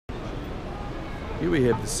Here we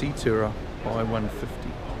have the Sea Tourer by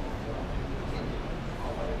 150.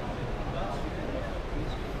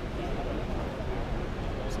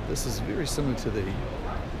 So this is very similar to the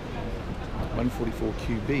 144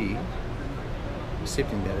 QB,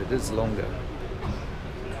 excepting that it is longer.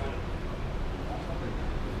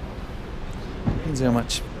 Depends how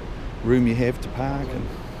much room you have to park, and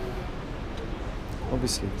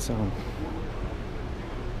obviously so on.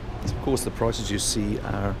 Of course the prices you see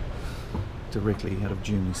are directly out of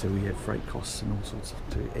Germany, so we have freight costs and all sorts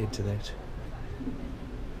to add to that.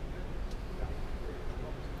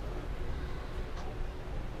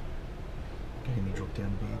 Again, you drop down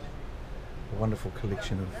bed. A wonderful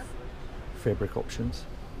collection of fabric options.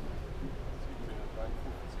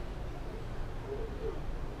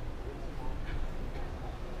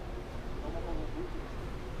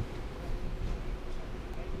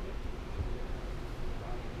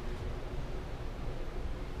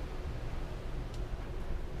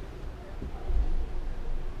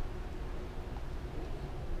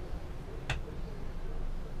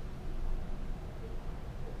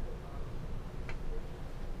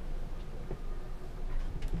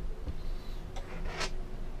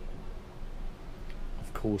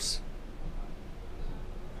 Of course,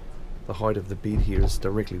 the height of the bed here is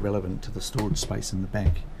directly relevant to the storage space in the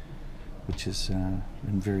back, which is in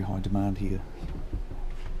very high demand here.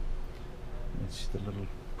 That's the little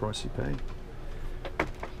price you pay.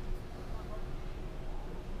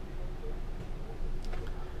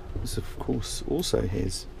 This of course also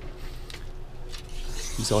has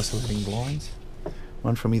these isolating blinds,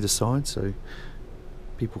 one from either side, so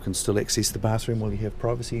people can still access the bathroom while you have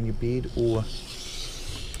privacy in your bed, or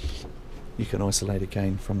you can isolate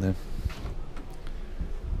again from the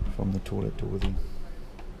toilet door then.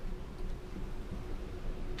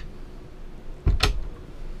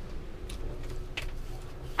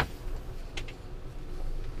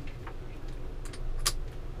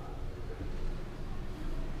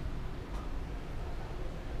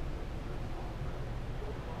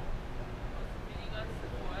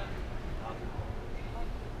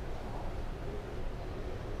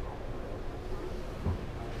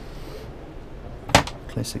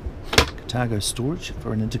 Classic Carthago storage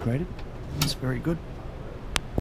for an integrated. It's very good.